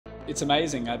It's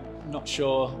amazing. I'm not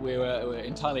sure we were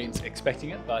entirely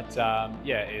expecting it, but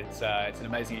yeah, it's an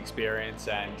amazing experience,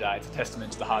 and it's a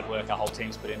testament to the hard work our whole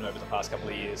team's put in over the past couple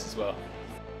of years as well.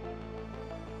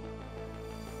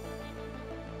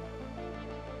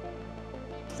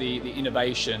 The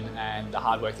innovation and the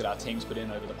hard work that our team's put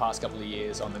in over the past couple of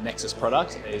years on the Nexus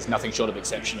product is nothing short of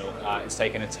exceptional. It's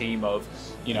taken a team of,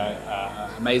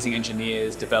 amazing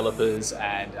engineers, developers,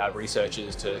 and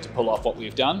researchers to pull off what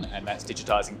we've done, and that's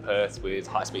digitising Perth with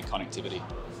high-speed connectivity.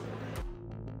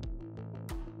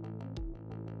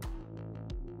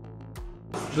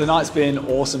 The night's been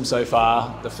awesome so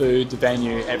far. The food, the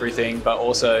venue, everything, but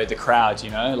also the crowd,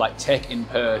 like tech in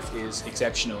Perth is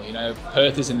exceptional.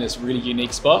 Perth is in this really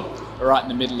unique spot. We're right in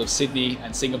the middle of Sydney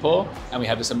and Singapore, and we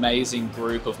have this amazing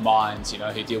group of minds,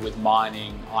 who deal with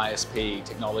mining, ISP,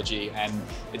 technology, and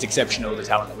it's exceptional, the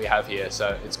talent that we have here.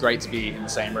 So it's great to be in the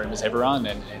same room as everyone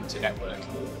and to network.